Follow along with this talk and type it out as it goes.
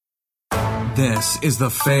This is the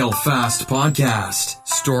Fail Fast Podcast.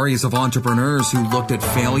 Stories of entrepreneurs who looked at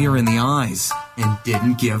failure in the eyes and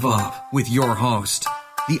didn't give up. With your host,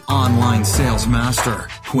 the online sales master,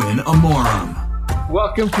 Quinn Amorum.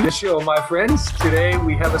 Welcome to the show, my friends. Today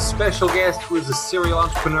we have a special guest who is a serial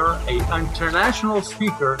entrepreneur, an international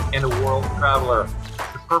speaker, and a world traveler.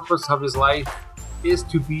 The purpose of his life is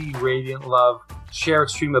to be radiant love, share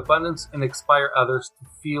extreme abundance, and inspire others to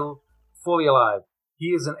feel fully alive.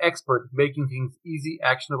 He is an expert making things easy,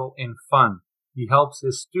 actionable, and fun. He helps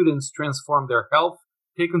his students transform their health,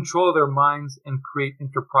 take control of their minds, and create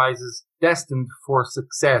enterprises destined for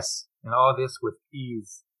success. And all this with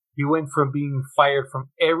ease. He went from being fired from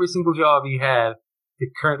every single job he had to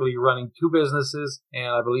currently running 2 businesses, and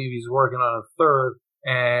I believe he's working on a third.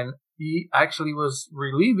 And he actually was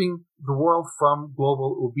relieving the world from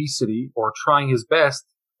global obesity, or trying his best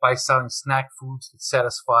by selling snack foods that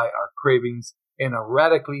satisfy our cravings in a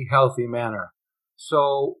radically healthy manner.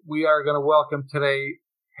 So we are going to welcome today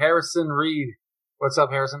Harrison Reed. What's up,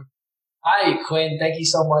 Harrison? Hi, Quinn. Thank you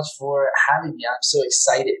so much for having me. I'm so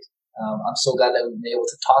excited. I'm so glad that we've been able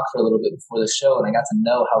to talk for a little bit before the show, and I got to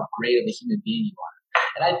know how great of a human being you are.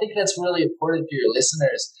 And I think that's really important for your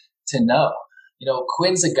listeners to know. You know,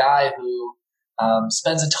 Quinn's a guy who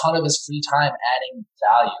spends a ton of his free time adding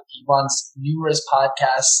value. He runs numerous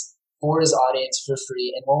podcasts for his audience for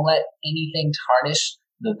free and won't let anything tarnish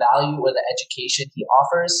the value or the education he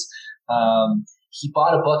offers. He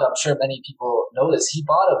bought a book. I'm sure many people know this. He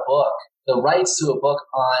bought a book, the rights to a book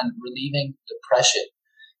on relieving depression.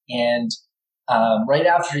 And right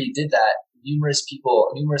after he did that, numerous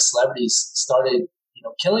celebrities started,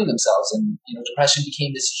 killing themselves, and depression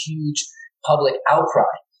became this huge public outcry.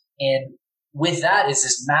 And with that is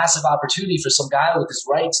this massive opportunity for some guy with his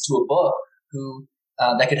rights to a book who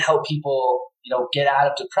that could help people, get out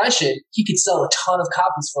of depression. He could sell a ton of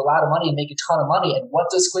copies for a lot of money and make a ton of money. And what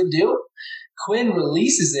does Quinn do? Quinn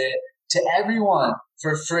releases it to everyone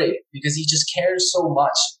for free because he just cares so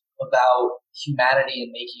much about humanity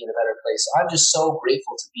and making it a better place. So I'm just so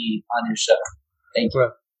grateful to be on your show. Thank you.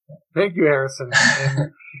 Well, thank you, Harrison.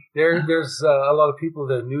 And there's a lot of people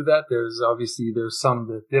that knew that. There's some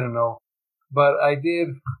that didn't know, but I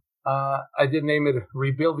did name it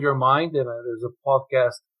Rebuild Your Mind, and there's a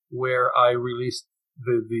podcast where I released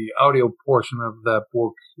the audio portion of that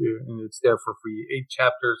book, and it's there for free. 8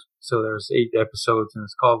 chapters, so there's 8 episodes, and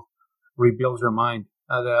it's called Rebuild Your Mind.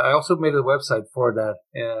 I also made a website for that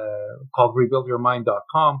called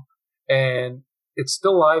rebuildyourmind.com, and it's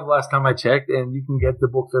still live last time I checked, and you can get the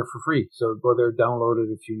book there for free. So go there, download it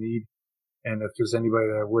if you need, and if there's anybody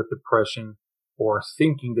there with depression or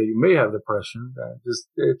thinking that you may have depression, just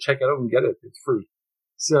check it out and get it. It's free.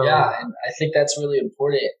 So yeah, and I think that's really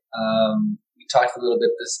important. We talked a little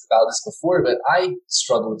bit about this before, but I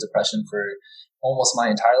struggled with depression for almost my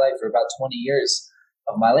entire life, for about 20 years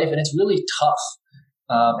of my life, and it's really tough,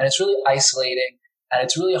 and it's really isolating, and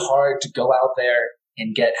it's really hard to go out there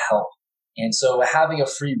and get help. And so having a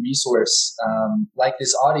free resource like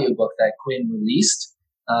this audiobook that Quinn released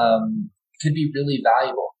could be really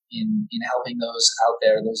valuable in helping those out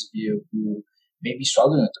there, those of you who may be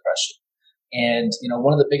struggling with depression. And,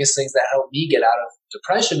 one of the biggest things that helped me get out of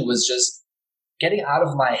depression was just getting out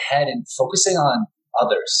of my head and focusing on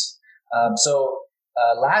others. So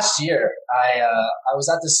last year, I was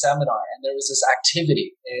at this seminar, and there was this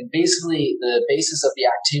activity. And basically, the basis of the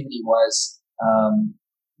activity was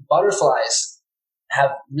butterflies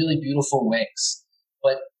have really beautiful wings,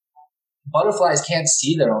 but butterflies can't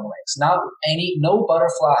see their own wings. No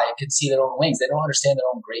butterfly can see their own wings. They don't understand their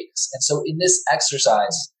own greatness. And so in this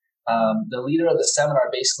exercise, the leader of the seminar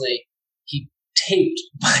basically, he taped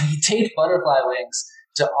butterfly wings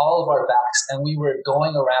to all of our backs, and we were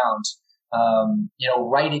going around,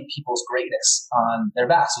 writing people's greatness on their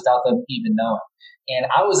backs without them even knowing. And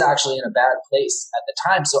I was actually in a bad place at the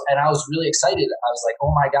time. And I was really excited. I was like,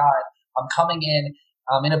 oh my God, I'm coming in.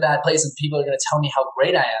 I'm in a bad place, and people are going to tell me how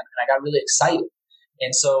great I am. And I got really excited.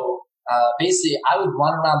 And so basically, I would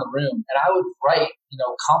run around the room, and I would write,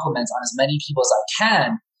 compliments on as many people as I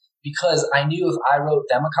can, because I knew if I wrote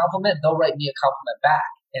them a compliment, they'll write me a compliment back.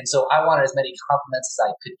 And so I wanted as many compliments as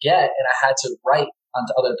I could get, and I had to write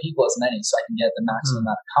onto other people as many so I can get the maximum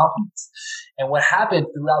amount of compliments. And what happened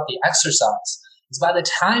throughout the exercise is, by the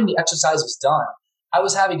time the exercise was done, I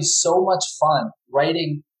was having so much fun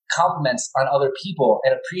writing compliments on other people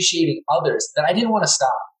and appreciating others that I didn't want to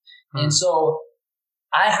stop. And so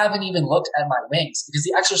I haven't even looked at my wings, because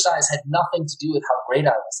the exercise had nothing to do with how great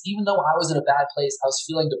I was. Even though I was in a bad place, I was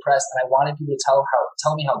feeling depressed, and I wanted people to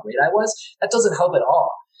tell me how great I was. That doesn't help at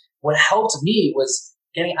all. What helped me was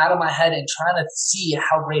getting out of my head and trying to see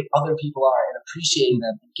how great other people are and appreciating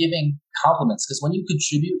them and giving compliments. Because when you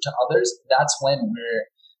contribute to others, that's when we're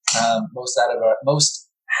most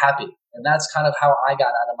happy. And that's kind of how I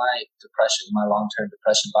got out of my depression, my long-term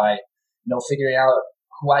depression, by figuring out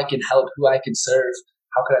who I can help, who I can serve,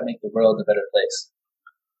 how could I make the world a better place.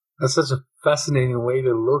 That's such a fascinating way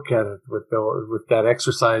to look at it with that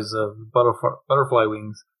exercise of butterfly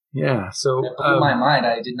wings. Yeah, so it blew my mind.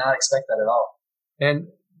 I did not expect that at all. And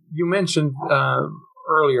you mentioned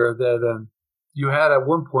earlier that you had at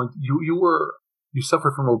one point you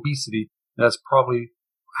suffered from obesity. That's probably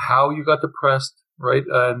how you got depressed, right?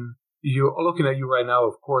 And you looking at you right now.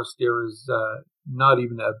 Of course, there is not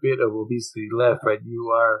even a bit of obesity left, right? You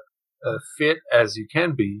are fit as you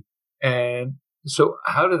can be, and so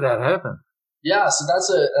how did that happen? Yeah, so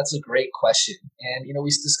that's a great question. And, we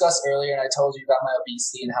discussed earlier, and I told you about my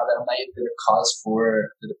obesity and how that might have been a cause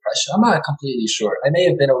for the depression. I'm not completely sure. I may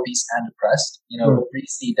have been obese and depressed.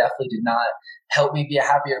 Obesity definitely did not help me be a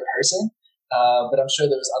happier person. But I'm sure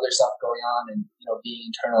there was other stuff going on and, being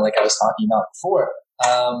internal, like I was talking about before.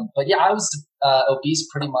 But yeah, I was obese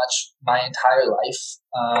pretty much my entire life.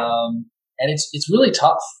 And it's really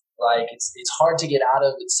tough. Like it's hard to get out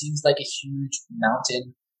of. It seems like a huge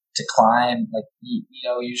mountain to climb. Like,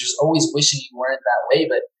 you're just always wishing you weren't that way.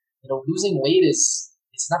 But, losing weight it's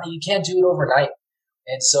not, you can't do it overnight.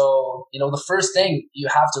 And so, the first thing you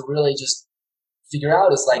have to really just figure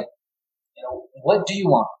out is like, what do you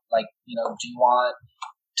want? Like, do you want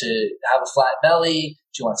to have a flat belly?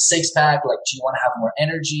 Do you want a six pack? Like, do you want to have more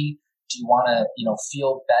energy? Do you want to,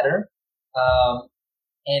 feel better?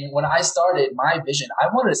 And when I started my vision, I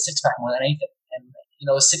wanted a six pack more than anything. And,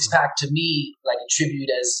 a six pack to me, like, attribute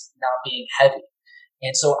as not being heavy.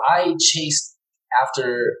 And so I chased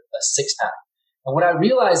after a six pack. And what I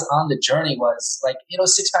realized on the journey was like,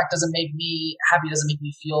 six pack doesn't make me happy, doesn't make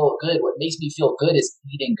me feel good. What makes me feel good is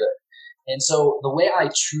eating good. And so the way I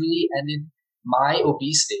truly ended my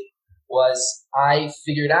obesity was I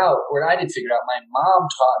figured out, or I didn't figure out, my mom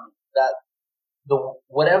taught me that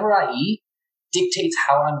whatever I eat dictates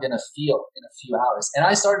how I'm going to feel in a few hours. And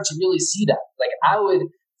I started to really see that. Like, I would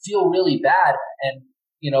feel really bad. And,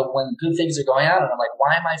 when good things are going on, and I'm like,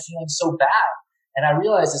 why am I feeling so bad? And I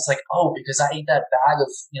realized it's like, because I ate that bag of,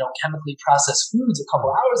 chemically processed foods a couple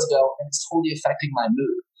hours ago, and it's totally affecting my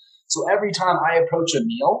mood. So every time I approach a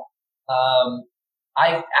meal,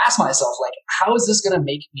 I ask myself, like, how is this going to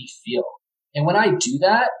make me feel? And when I do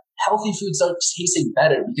that, healthy foods start tasting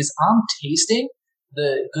better because I'm tasting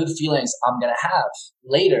the good feelings I'm going to have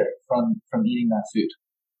later from eating that food.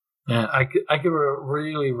 Yeah, I can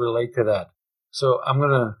really relate to that. So I'm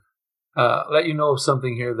going to let you know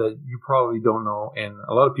something here that you probably don't know, and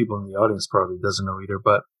a lot of people in the audience probably doesn't know either,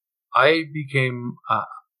 but I became,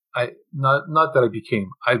 I've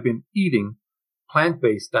been eating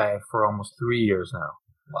plant-based diet for almost 3 years now.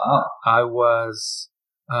 Wow. I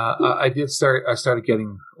started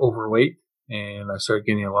getting overweight, and I started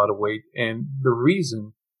gaining a lot of weight. And the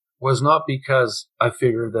reason was not because I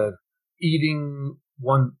figured that eating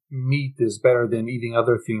one meat is better than eating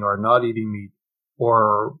other thing, or not eating meat,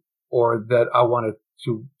 or that I wanted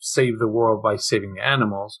to save the world by saving the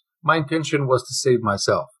animals. My intention was to save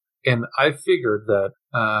myself. And I figured that,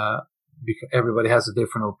 because everybody has a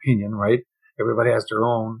different opinion, right? Everybody has their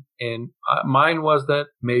own. And mine was that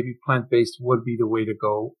maybe plant-based would be the way to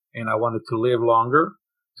go. And I wanted to live longer,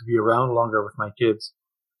 to be around longer with my kids.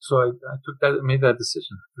 So I made that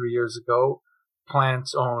decision 3 years ago.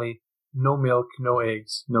 Plants only, no milk, no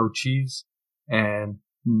eggs, no cheese. And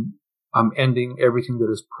I'm ending everything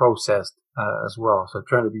that is processed as well. So I'm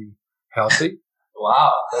trying to be healthy.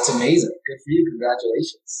 Wow, that's amazing. Good for you.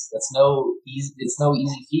 Congratulations. It's no easy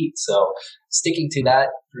feat. So sticking to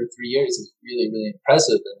that for 3 years is really, really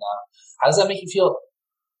impressive. And how does that make you feel?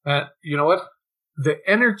 You know what? The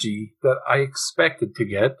energy that I expected to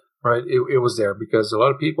get, right, it was there, because a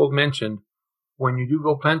lot of people mentioned when you do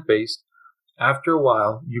go plant-based, after a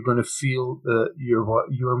while, you're going to feel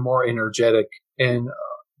you're more energetic. And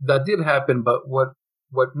that did happen. But what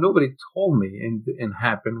nobody told me and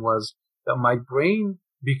happened was that my brain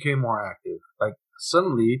became more active. Like,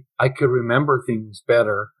 suddenly I could remember things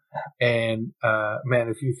better. And, man,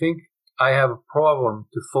 if you think I have a problem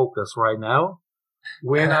to focus right now,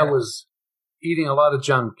 when I was eating a lot of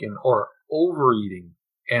junk or overeating,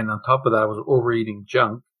 and on top of that, I was overeating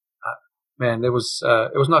junk, man, it was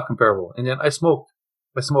not comparable. And then I smoked,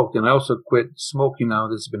 and I also quit smoking now.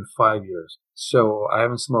 This has been 5 years. So I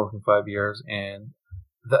haven't smoked in 5 years. And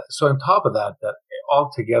so on top of that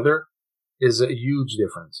all together is a huge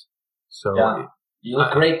difference. So yeah. You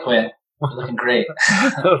look great, Quinn. You're looking great.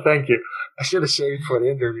 Oh, thank you. I should have shaved for the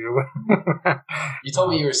interview. You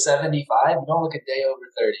told me you were 75. You don't look a day over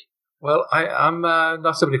 30. Well, I'm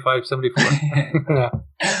not 75, 74.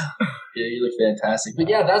 Yeah, you look fantastic. But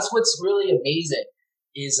yeah, that's what's really amazing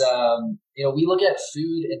is, we look at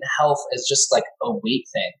food and health as just like a weight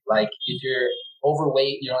thing. Like if you're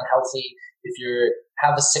overweight, you're unhealthy. If you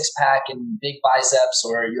have a six pack and big biceps,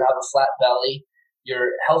 or you have a flat belly, you're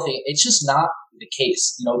healthy. It's just not the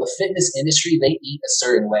case. The fitness industry, they eat a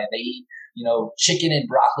certain way. They eat, chicken and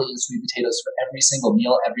broccoli and sweet potatoes for every single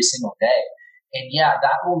meal, every single day. And yeah,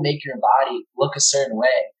 that will make your body look a certain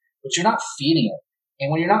way, but you're not feeding it. And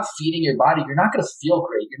when you're not feeding your body, you're not going to feel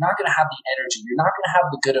great. You're not going to have the energy. You're not going to have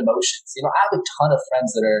the good emotions. I have a ton of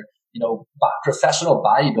friends that are, professional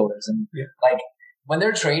bodybuilders, and like when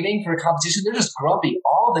they're training for a competition, they're just grumpy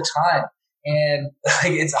all the time. And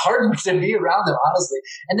like, it's hard to be around them, honestly.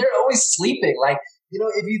 And they're always sleeping. Like,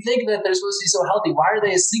 if you think that they're supposed to be so healthy, why are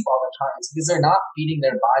they asleep all the time? It's because they're not feeding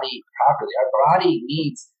their body properly. Our body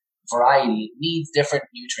needs variety. It needs different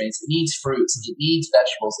nutrients. It needs fruits. It needs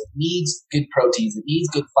vegetables. It needs good proteins. It needs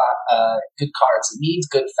good good carbs. It needs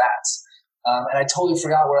good fats. And I totally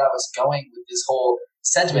forgot where I was going with this whole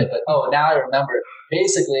sentiment, but now I remember.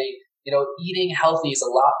 Basically, eating healthy is a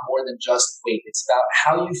lot more than just weight. It's about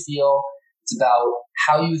how you feel. It's about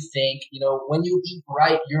how you think. When you eat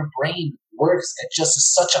right, your brain works at just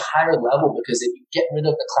such a higher level, because if you get rid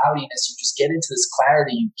of the cloudiness, you just get into this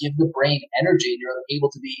clarity, you give the brain energy, and you're able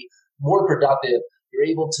to be more productive. You're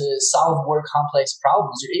able to solve more complex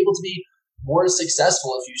problems. You're able to be more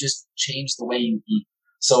successful if you just change the way you eat.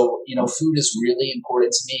 So, food is really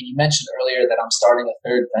important to me. And you mentioned earlier that I'm starting a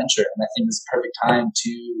third venture, and I think it's the perfect time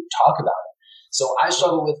to talk about it. So I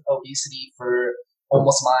struggle with obesity for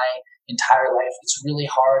almost my entire life. It's really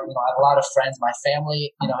hard. I have a lot of friends. My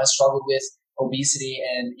family, has struggled with obesity,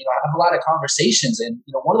 and, I have a lot of conversations. And,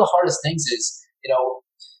 one of the hardest things is,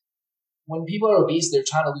 when people are obese, they're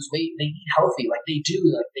trying to lose weight, they eat healthy. Like they do,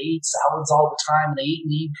 like they eat salads all the time, and they eat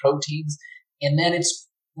lean proteins. And then it's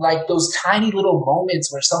like those tiny little moments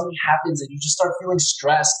where something happens and you just start feeling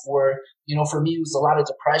stressed, or, for me, it was a lot of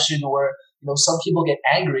depression, or, some people get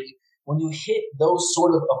angry. When you hit those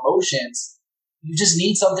sort of emotions, you just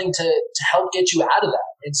need something to help get you out of that.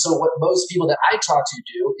 And so what most people that I talk to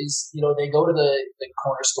do is, they go to the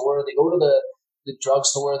corner store, they go to the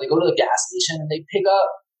drugstore, they go to the gas station, and they pick up,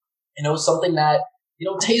 something that,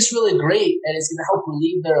 tastes really great and is going to help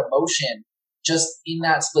relieve their emotion just in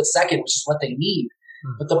that split second, which is what they need.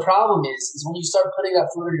 But the problem is when you start putting that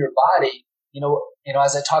food in your body,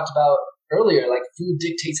 as I talked about earlier, like food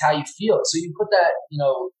dictates how you feel. So you put that,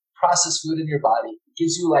 processed food in your body, it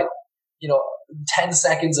gives you 10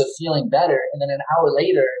 seconds of feeling better. And then an hour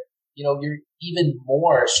later, you're even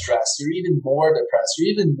more stressed. You're even more depressed.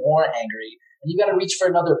 You're even more angry, and you got to reach for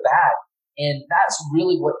another bag. And that's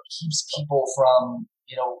really what keeps people from,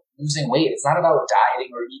 losing weight. It's not about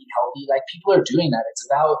dieting or eating healthy. Like people are doing that. It's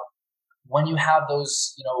about when you have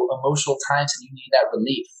those, emotional times and you need that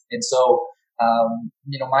relief. And so,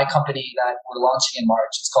 my company that we're launching in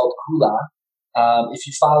March, it's called Kula. If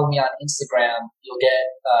you follow me on Instagram, you'll get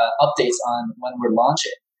updates on when we're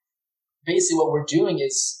launching. Basically, what we're doing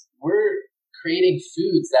is we're creating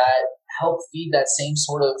foods that help feed that same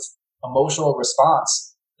sort of emotional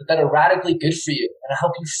response, but that are radically good for you and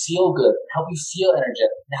help you feel good, and help you feel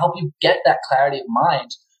energetic, and help you get that clarity of mind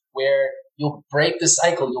where you'll break the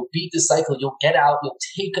cycle, you'll beat the cycle, you'll get out, you'll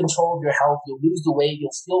take control of your health, you'll lose the weight, you'll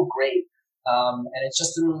feel great. And it's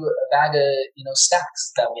just through a bag of,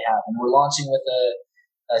 snacks that we have. And we're launching with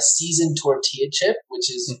a seasoned tortilla chip, which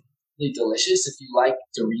is really delicious. If you like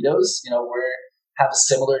Doritos, we have a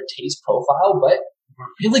similar taste profile, but we're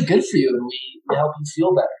really good for you, and we help you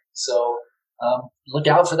feel better. So look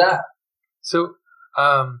out for that. So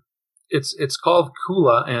it's called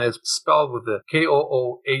Kula, and it's spelled with the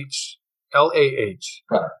Koohlah.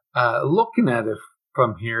 Right. Looking at it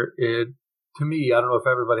from here, to me, I don't know if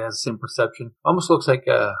everybody has the same perception, almost looks like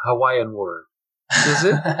a Hawaiian word. Is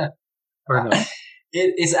it? Or no?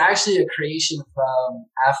 It's actually a creation from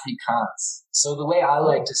Afrikaans. So the way I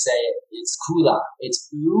like to say it, it's Kula. It's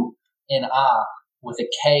U and A with a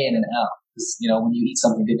K and an L. Because, when you eat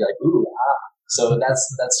something good, you're like, ooh, ah. So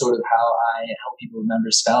that's sort of how I help people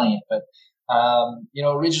remember spelling it. But,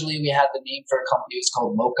 originally we had the name for a company. It was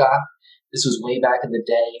called Mocha. This was way back in the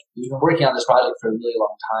day. We've been working on this project for a really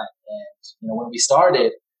long time. And, when we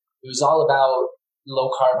started, it was all about low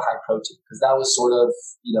carb, high protein, because that was sort of,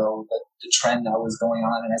 the trend that was going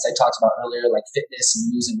on. And as I talked about earlier, like fitness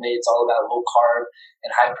and losing weight, it's all about low carb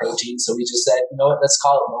and high protein. So we just said, let's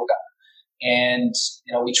call it Mocha. And,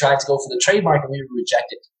 we tried to go for the trademark and we were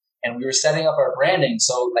rejected. and we were setting up our branding.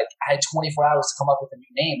 So like I had 24 hours to come up with a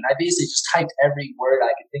new name. And I basically just typed every word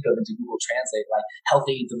I could think of into Google Translate, like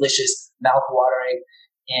healthy, delicious, mouth-watering.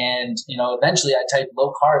 And, eventually I typed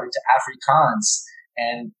low carb into Afrikaans.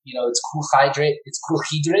 And, it's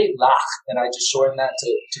koolhydrate, lach. And I just shortened that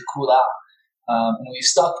to kula. And we've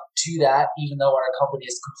stuck to that, even though our company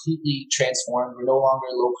is completely transformed. We're no longer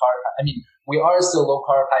low carb. I mean, we are still low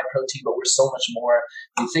carb, high protein, but we're so much more.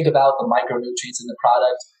 When you think about the micronutrients in the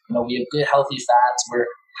product, we have good, healthy fats. We're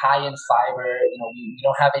high in fiber. We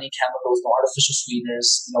don't have any chemicals, no artificial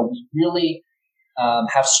sweeteners. We really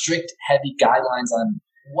have strict, heavy guidelines on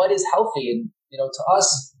what is healthy. And, to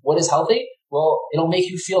us, what is healthy? Well, it'll make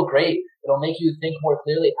you feel great. It'll make you think more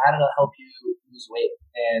clearly, and it'll help you lose weight.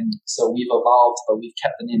 And so we've evolved, but we've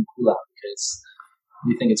kept the name Kula because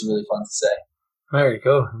we think it's really fun to say. There you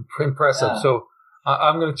go. Impressive. Yeah. So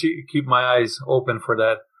I'm going to keep my eyes open for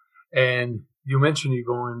that. And you mentioned you're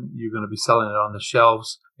going to be selling it on the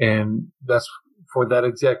shelves. And that's for that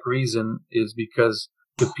exact reason, is because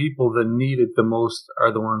the people that need it the most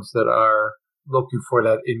are the ones that are looking for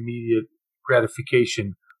that immediate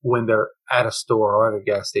gratification when they're at a store or at a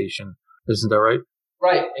gas station. Isn't that right?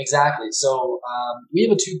 Right, exactly. So we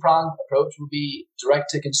have a two-pronged approach. We'll be direct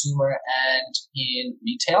to consumer and in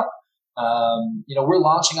retail. We're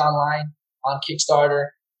launching online on Kickstarter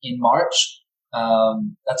in March.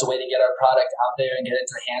 That's a way to get our product out there and get it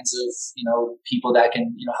into the hands of, people that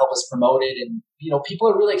can, help us promote it. And, people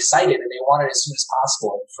are really excited and they want it as soon as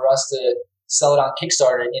possible. And for us to sell it on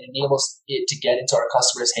Kickstarter, it enables it to get into our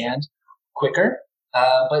customer's hand quicker.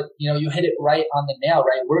 But, you hit it right on the nail,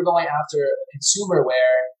 right? We're going after a consumer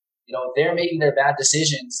where, they're making their bad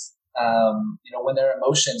decisions, when their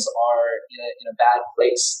emotions are in a bad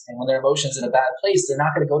place. And when their emotions in a bad place, they're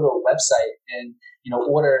not going to go to a website and,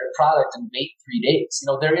 order a product and wait 3 days.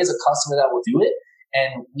 There is a customer that will do it.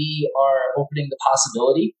 And we are opening the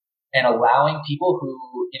possibility and allowing people who,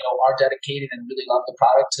 are dedicated and really love the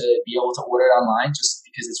product to be able to order it online just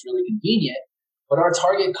because it's really convenient. But our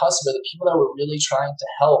target customer, the people that we're really trying to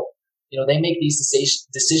help, they make these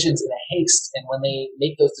decisions in a haste. And when they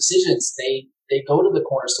make those decisions, they go to the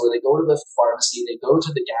corner store, they go to the pharmacy, they go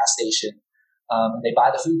to the gas station, and they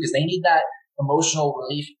buy the food because they need that emotional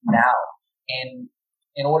relief now. And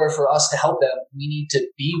in order for us to help them, we need to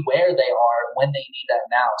be where they are when they need that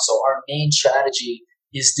now. So our main strategy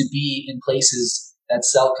is to be in places that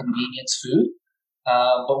sell convenience food.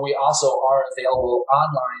 But we also are available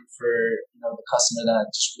online for, the customer that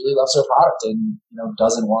just really loves our product and,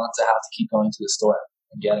 doesn't want to have to keep going to the store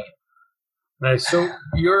and getting it. Nice. So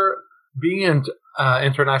you're being an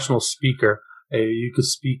international speaker. You could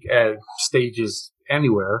speak at stages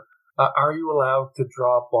anywhere. Are you allowed to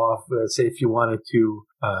drop off, say, if you wanted to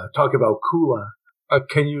talk about Kula,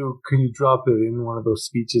 can you drop it in one of those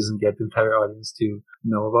speeches and get the entire audience to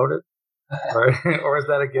know about it? Right? Or is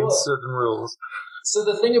that against certain rules? So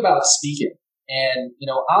the thing about speaking, and,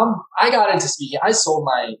 I got into speaking. I sold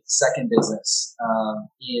my second business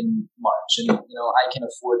in March, and, I can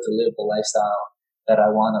afford to live the lifestyle that I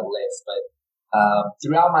want to live. But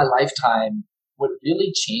throughout my lifetime, what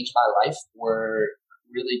really changed my life were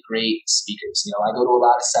really great speakers. I go to a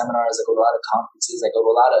lot of seminars, I go to a lot of conferences, I go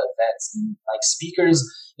to a lot of events, and like speakers,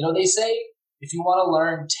 they say if you want to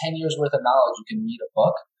learn 10 years worth of knowledge, you can read a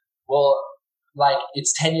book. Well, like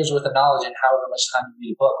it's 10 years worth of knowledge in however much time you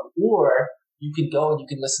read a book. Or you can go and you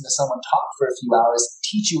can listen to someone talk for a few hours,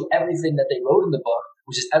 teach you everything that they wrote in the book,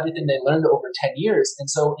 which is everything they learned over 10 years. And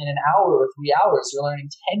so in an hour or 3 hours, you're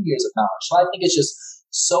learning 10 years of knowledge. So I think it's just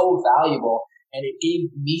so valuable. And it gave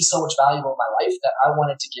me so much value in my life that I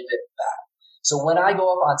wanted to give it back. So when I go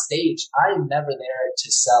up on stage, I'm never there to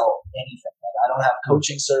sell anything. Like I don't have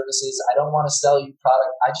coaching services. I don't want to sell you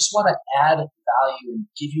product. I just want to add value and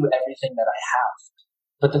give you everything that I have.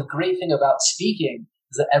 But the great thing about speaking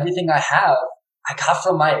is that everything I have, I got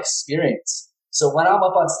from my experience. So when I'm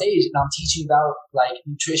up on stage and I'm teaching about like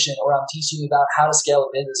nutrition, or I'm teaching you about how to scale a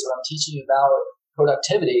business, or I'm teaching you about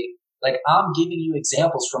productivity, like I'm giving you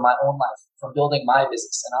examples from my own life, from building my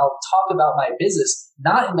business. And I'll talk about my business,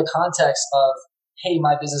 not in the context of, hey,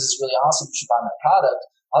 my business is really awesome, you should buy my product.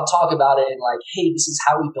 I'll talk about it in like, hey, this is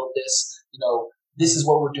how we built this, this is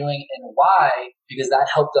what we're doing and why, because that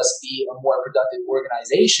helped us be a more productive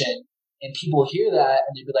organization. And people hear that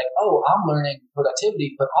and they'd be like, oh, I'm learning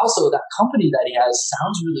productivity, but also that company that he has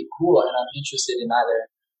sounds really cool and I'm interested in either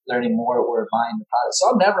learning more or buying the product. So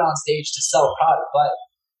I'm never on stage to sell a product, but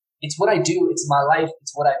it's what I do. It's my life.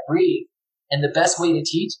 It's what I breathe. And the best way to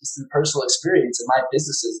teach is through personal experience. And my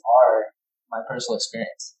businesses are my personal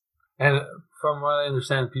experience. And from what I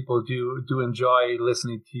understand, people do enjoy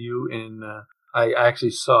listening to you in I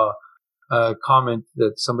actually saw a comment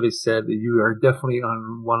that somebody said that you are definitely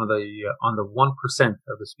on one of the on the 1%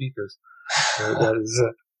 of the speakers.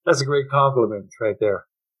 That's a great compliment right there.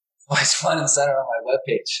 Always front and center on my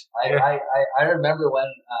webpage. I remember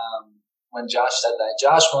when Josh said that.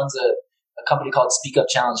 Josh runs a company called Speak Up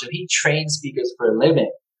Challenge, and he trains speakers for a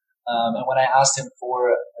living. And when I asked him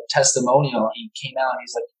for a testimonial, he came out and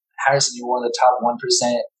he's like, Harrison, you're one of the top 1%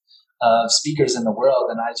 of speakers in the world.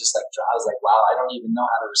 And I was like, wow, I don't even know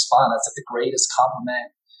how to respond. That's like the greatest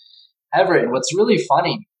compliment ever. And what's really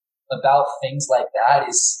funny about things like that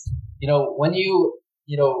is, when you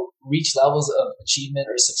reach levels of achievement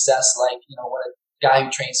or success, like, when a guy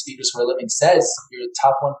who trains speakers for a living says you're the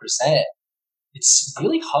top 1%, it's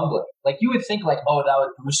really humbling. Like, you would think like, oh, that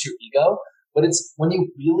would boost your ego, but it's when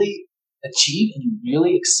you really achieve and you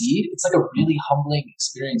really exceed, it's like a really humbling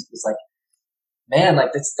experience. It's like, man,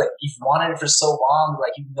 like, it's like you've wanted it for so long,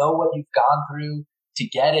 like, what you've gone through to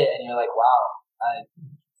get it, and you're like, wow,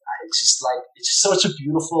 it's just such a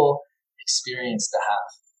beautiful experience to have.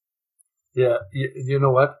 Yeah, you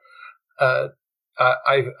know what?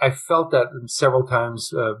 I felt that several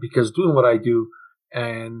times because doing what I do,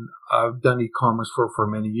 and I've done e-commerce for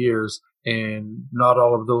many years, and not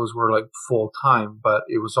all of those were like full time, but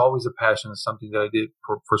it was always a passion. It's something that I did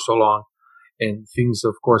for so long, and things,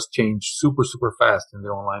 of course, change super, super fast in the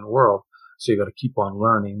online world. So you got to keep on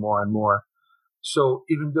learning more and more. So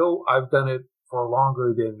even though I've done it for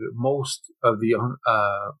longer than most of the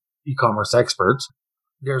e-commerce experts,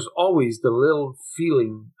 there's always the little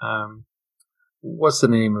feeling, what's the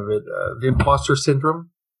name of it? The imposter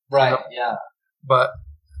syndrome. Right, yeah. But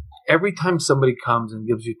every time somebody comes and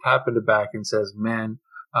gives you a tap in the back and says, man,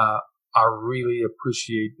 I really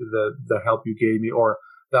appreciate the help you gave me, or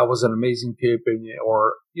that was an amazing tip,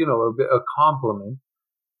 or, a compliment,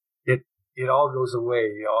 it all goes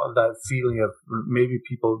away. All that feeling of maybe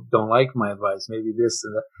people don't like my advice, maybe this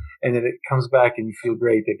and that. And then it comes back and you feel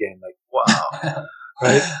great again. Like, wow.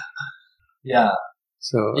 Right? Yeah.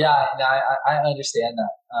 So yeah, no, I understand that.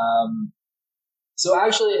 So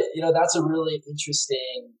actually, that's a really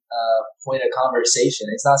interesting point of conversation.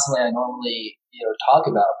 It's not something I normally talk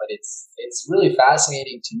about, but it's really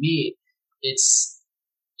fascinating to me. It's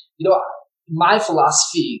my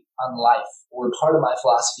philosophy on life, or part of my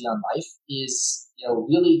philosophy on life, is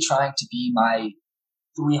really trying to be my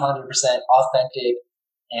 300% authentic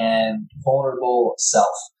and vulnerable self.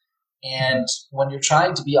 And when you're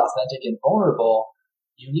trying to be authentic and vulnerable,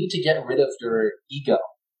 you need to get rid of your ego.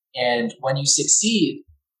 And when you succeed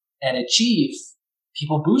and achieve,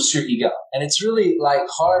 people boost your ego. And it's really like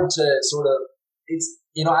hard to sort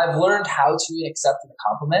of, I've learned how to accept a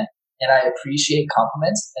compliment, and I appreciate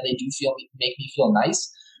compliments, and they do make me feel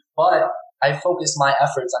nice. But I focus my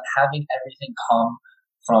efforts on having everything come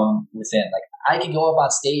from within. Like, I can go up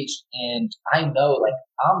on stage and I know, like,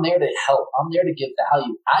 I'm there to help. I'm there to give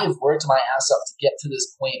value. I've worked my ass off to get to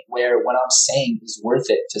this point where what I'm saying is worth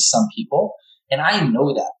it to some people. And I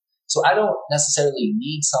know that. So I don't necessarily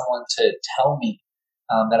need someone to tell me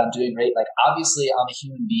that I'm doing great. Like, obviously I'm a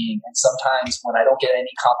human being, and sometimes when I don't get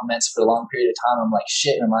any compliments for a long period of time, I'm like,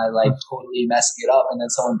 shit, am I like totally messing it up? And then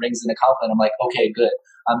someone brings in a compliment, I'm like, okay, good,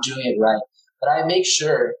 I'm doing it right. But I make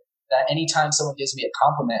sure that anytime someone gives me a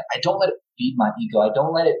compliment, I don't let it feed my ego. I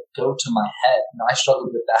don't let it go to my head. I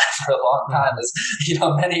struggled with that for a long time, as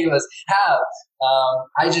many of us have.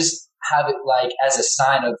 I just have it like as a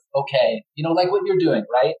sign of, okay, like what you're doing,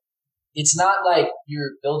 right? It's not like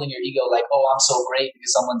you're building your ego like, oh, I'm so great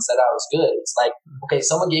because someone said I was good. It's like, okay,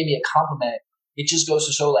 someone gave me a compliment. It just goes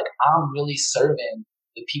to show, like, I'm really serving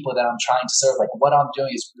the people that I'm trying to serve. Like, what I'm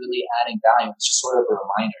doing is really adding value. It's just sort of a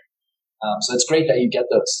reminder. So it's great that you get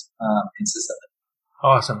those consistently.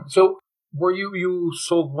 Awesome. So were you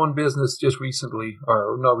sold one business just recently,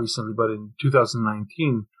 or not recently, but in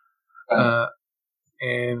 2019. Right.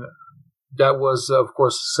 And that was, of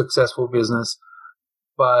course, a successful business,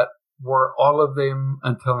 but were all of them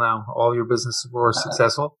until now, all your businesses were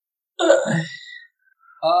successful?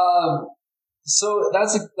 So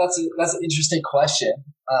that's an interesting question.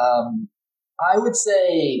 I would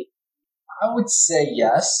say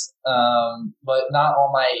yes, but not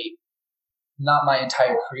my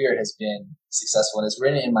entire career has been successful, and it's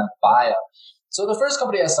written in my bio. So the first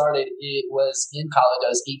company I started, it was in college. I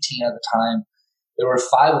was 18 at the time. There were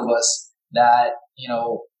 5 of us that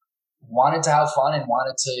wanted to have fun and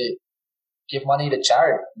wanted to give money to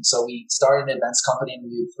charity. And so we started an events company, and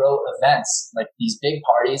we would throw events, like these big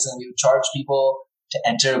parties, and we would charge people to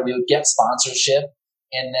enter. We would get sponsorship,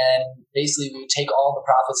 and then basically we would take all the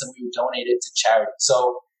profits and we would donate it to charity.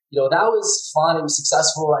 So, that was fun. It was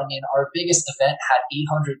successful. I mean, our biggest event had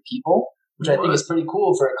 800 people, which I think is pretty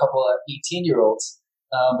cool for a couple of 18-year-olds.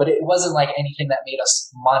 But it wasn't like anything that made us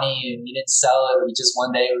money, and we didn't sell it. We just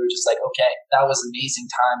one day we were just like, okay, that was an amazing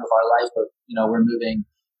time of our life, but we're moving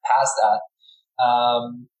past that.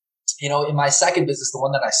 In my second business, the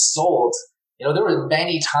one that I sold, there were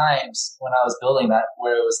many times when I was building that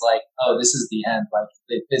where it was like, oh, this is the end. Like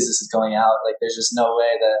the business is going out. Like there's just no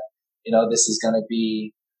way that this is going to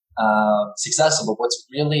be successful. But what's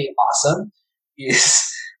really awesome is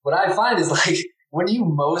what I find is like when you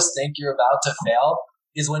most think you're about to fail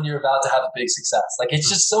is when you're about to have a big success. Like it's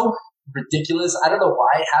just so ridiculous. I don't know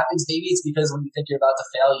why it happens. Maybe it's because when you think you're about to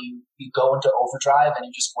fail, you go into overdrive and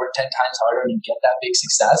you just work 10 times harder and you get that big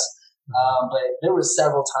success. But there were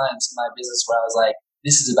several times in my business where I was like,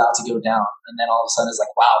 this is about to go down. And then all of a sudden it's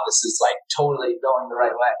like, wow, this is like totally going the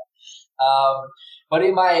right way. But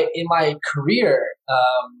in my career,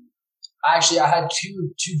 I had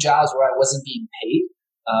two jobs where I wasn't being paid.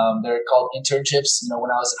 They're called internships.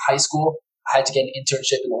 When I was in high school, I had to get an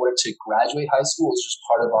internship in order to graduate high school. It was just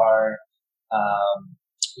part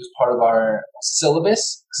of our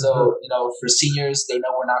syllabus. So, for seniors, they know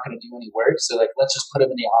we're not going to do any work. So like, let's just put them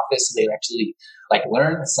in the office so they actually like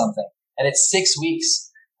learn something. And it's 6 weeks.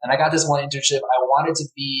 And I got this one internship. I wanted to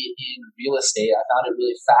be in real estate. I found it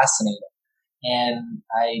really fascinating. And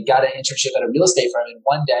I got an internship at a real estate firm. And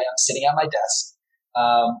one day I'm sitting at my desk.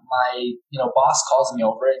 My boss calls me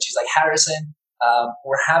over and she's like, Harrison,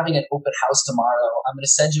 we're having an open house tomorrow. I'm going to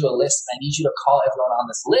send you a list. I need you to call everyone on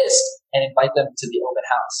this list and invite them to the open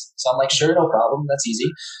house. So I'm like, sure, no problem. That's easy.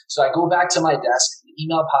 So I go back to my desk. The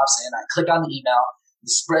email pops in. I click on the email. The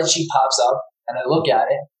spreadsheet pops up and I look at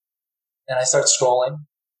it and I start scrolling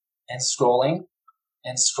and scrolling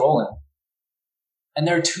and scrolling. And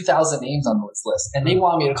there are 2,000 names on this list. And they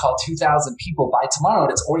want me to call 2,000 people by tomorrow.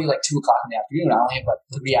 And it's already like 2 o'clock in the afternoon. I only have like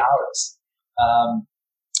 3 hours.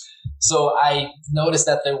 So I noticed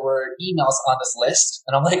that there were emails on this list.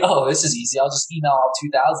 And I'm like, oh, this is easy. I'll just email all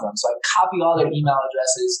 2,000 of them. So I copy all their email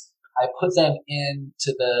addresses. I put them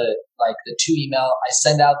into the 2 email. I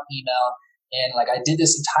send out the email. And like I did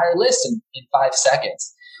this entire list in 5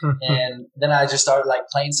 seconds. And then I just started like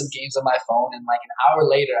playing some games on my phone. And like an hour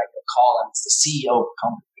later, I get a call and it's the CEO of the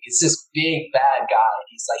company. It's this big bad guy.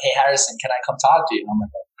 He's like, hey, Harrison, can I come talk to you? And I'm like,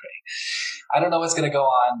 oh, great. I don't know what's going to go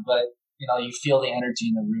on, but you feel the energy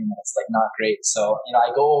in the room and it's like not great. So, I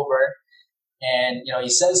go over and, he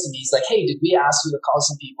says to me, he's like, hey, did we ask you to call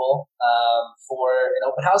some people for an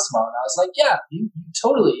open house tomorrow? And I was like, yeah, you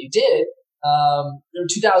did. There were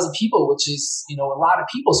 2,000 people, which is, a lot of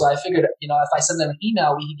people. So I figured, if I send them an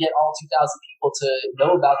email, we could get all 2,000 people to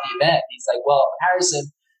know about the event. And he's like, well,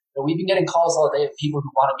 Harrison, we've been getting calls all day of people who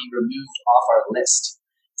want to be removed off our list.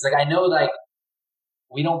 He's like, I know, like,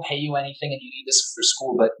 we don't pay you anything and you need this for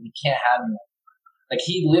school, but we can't have you. Like,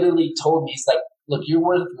 he literally told me, he's like, look, you're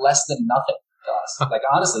worth less than nothing to us. Like,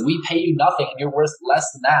 honestly, we pay you nothing and you're worth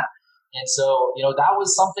less than that. And so, that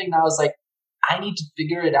was something that I was like, I need to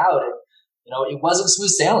figure it out. And, it wasn't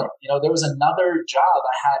smooth sailing. There was another job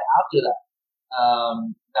I had after that,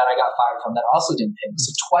 that I got fired from that also didn't pay me.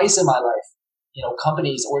 So twice in my life,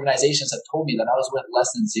 companies, organizations have told me that I was worth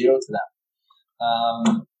less than zero to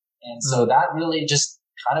them. And so that really just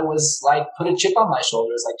kind of was like, put a chip on my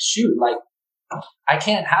shoulders. Like, shoot, like I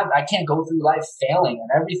can't go through life failing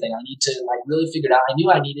and everything. I need to like really figure it out. I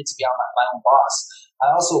knew I needed to be on my own boss.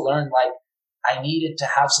 I also learned like I needed to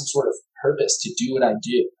have some sort of purpose to do what I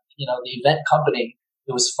do. The event company,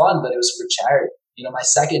 it was fun, but it was for charity. My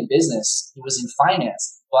second business, it was in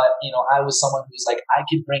finance, but, I was someone who's like, I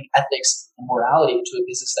could bring ethics and morality to a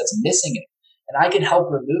business that's missing it. And I can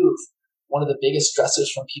help remove one of the biggest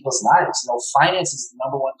stressors from people's lives. Finance is the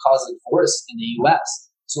number one cause of divorce in the US.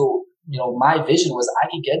 So, my vision was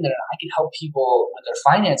I could get in there and I could help people with their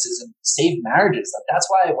finances and save marriages. Like, that's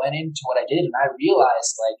why I went into what I did. And I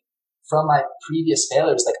realized like, from my previous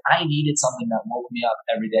failures, like I needed something that woke me up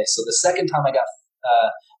every day. So the second time I got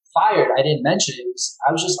fired, I didn't mention it.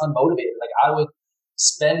 I was just unmotivated. Like I would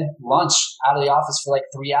spend lunch out of the office for like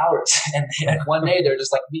 3 hours, and one day they're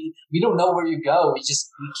just like, we don't know where you go. We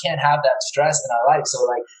can't have that stress in our life. So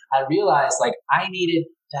like I realized like I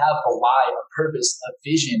needed to have a why, a purpose, a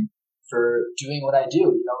vision for doing what I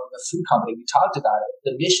do. The food company, we talked about it.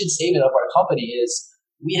 The mission statement of our company is,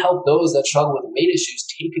 we help those that struggle with weight issues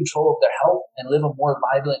take control of their health and live a more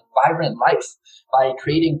vibrant life by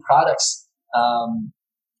creating products,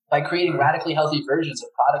 by creating radically healthy versions of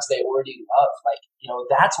products they already love.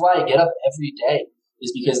 That's why I get up every day,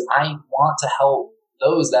 is because I want to help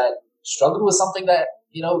those that struggled with something that,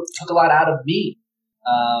 took a lot out of me.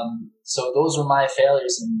 So those were my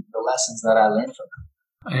failures and the lessons that I learned from them.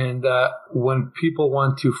 And when people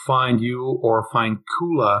want to find you or find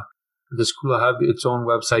Kula, does Kula have its own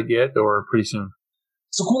website yet or pretty soon?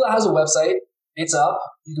 So Kula has a website. It's up.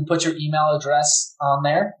 You can put your email address on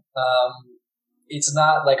there. It's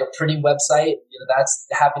not like a pretty website. That's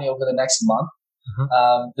happening over the next month.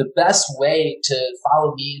 Mm-hmm. The best way to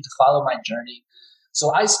follow me and to follow my journey.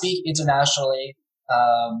 So I speak internationally.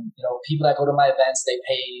 People that go to my events, they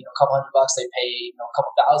pay a couple $100, they pay a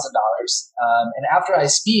couple $1,000. And after I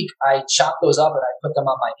speak, I chop those up and I put them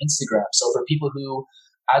on my Instagram. So for people who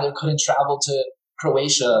either couldn't travel to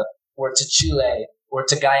Croatia or to Chile or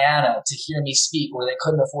to Guyana to hear me speak, or they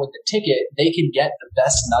couldn't afford the ticket, they can get the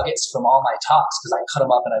best nuggets from all my talks because I cut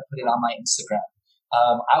them up and I put it on my Instagram.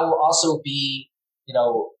 I will also be,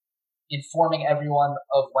 informing everyone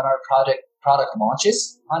of when our product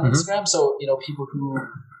launches on mm-hmm. Instagram. So, people who,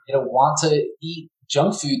 want to eat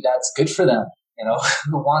junk food that's good for them,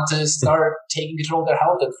 who want to start taking control of their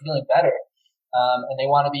health and feeling better. And they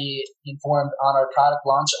want to be informed on our product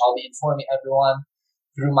launch. I'll be informing everyone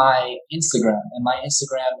through my Instagram. And my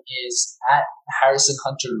Instagram is at Harrison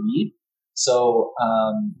Hunter Reid. So,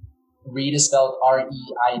 Reid is spelled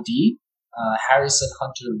R-E-I-D. Harrison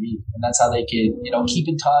Hunter Reid, and that's how they can, keep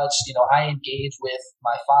in touch. I engage with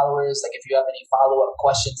my followers. Like if you have any follow-up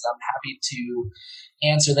questions, I'm happy to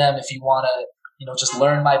answer them. If you want to, just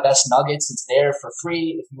learn my best nuggets, it's there for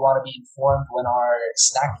free. If you want to be informed when our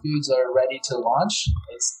snack foods are ready to launch,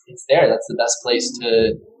 it's there. That's the best place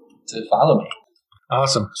to follow me.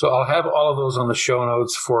 Awesome. So I'll have all of those on the show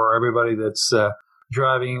notes for everybody that's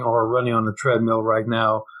driving or running on the treadmill right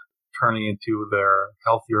now, turning into their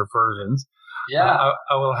healthier versions. Yeah.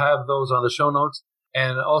 I will have those on the show notes.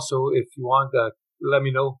 And also, if you want, let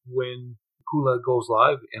me know when Kula goes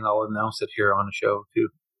live, and I'll announce it here on the show, too.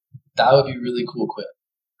 That would be really cool, Quinn.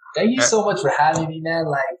 Thank you so much for having me, man.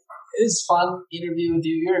 Like, it was fun interview with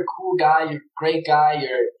you. You're a cool guy. You're a great guy.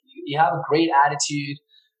 You have a great attitude.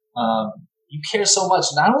 You care so much,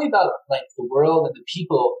 not only about, like, the world and the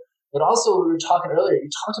people, but also, we were talking earlier, you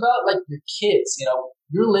talked about, like, your kids.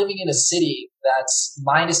 You're living in a city that's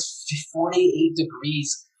minus 48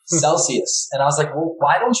 degrees Celsius. And I was like, well,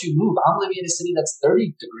 why don't you move? I'm living in a city that's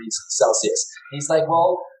 30 degrees Celsius. And he's like,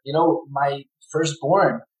 well, my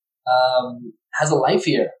firstborn has a life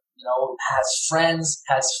here, has friends,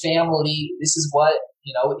 has family. This is what,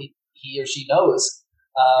 he or she knows.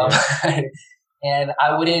 And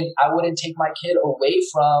I wouldn't take my kid away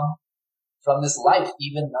from this life,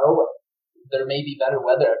 even though there may be better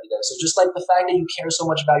weather every day. So just like the fact that you care so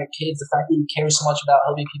much about your kids, the fact that you care so much about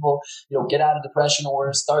helping people, get out of depression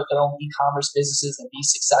or start their own e-commerce businesses and be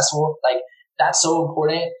successful, like that's so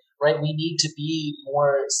important, right? We need to be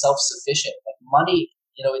more self-sufficient. Like money,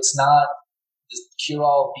 it's not the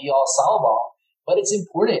cure-all, be-all, solve-all, but it's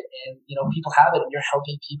important. And, people have it, and you're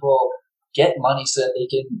helping people get money so that they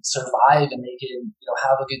can survive and they can,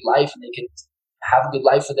 have a good life, and they can have a good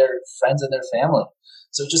life for their friends and their family.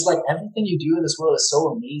 So just like everything you do in this world is so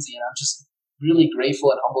amazing. And I'm just really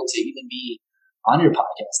grateful and humbled to even be on your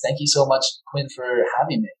podcast. Thank you so much, Quinn, for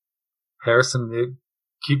having me. Harrison,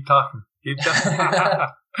 keep talking. Keep talking.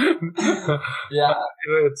 Yeah.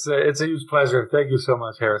 It's a huge pleasure. Thank you so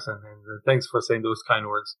much, Harrison. And thanks for saying those kind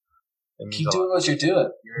words. Keep doing what you're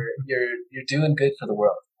doing. You're doing good for the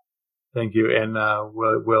world. Thank you. And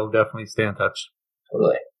we'll definitely stay in touch.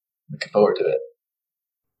 Totally. Looking forward to it.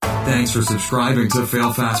 Thanks for subscribing to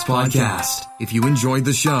Fail Fast Podcast. If you enjoyed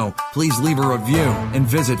the show, please leave a review and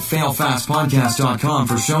visit failfastpodcast.com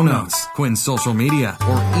for show notes, Quinn's social media,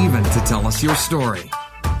 or even to tell us your story.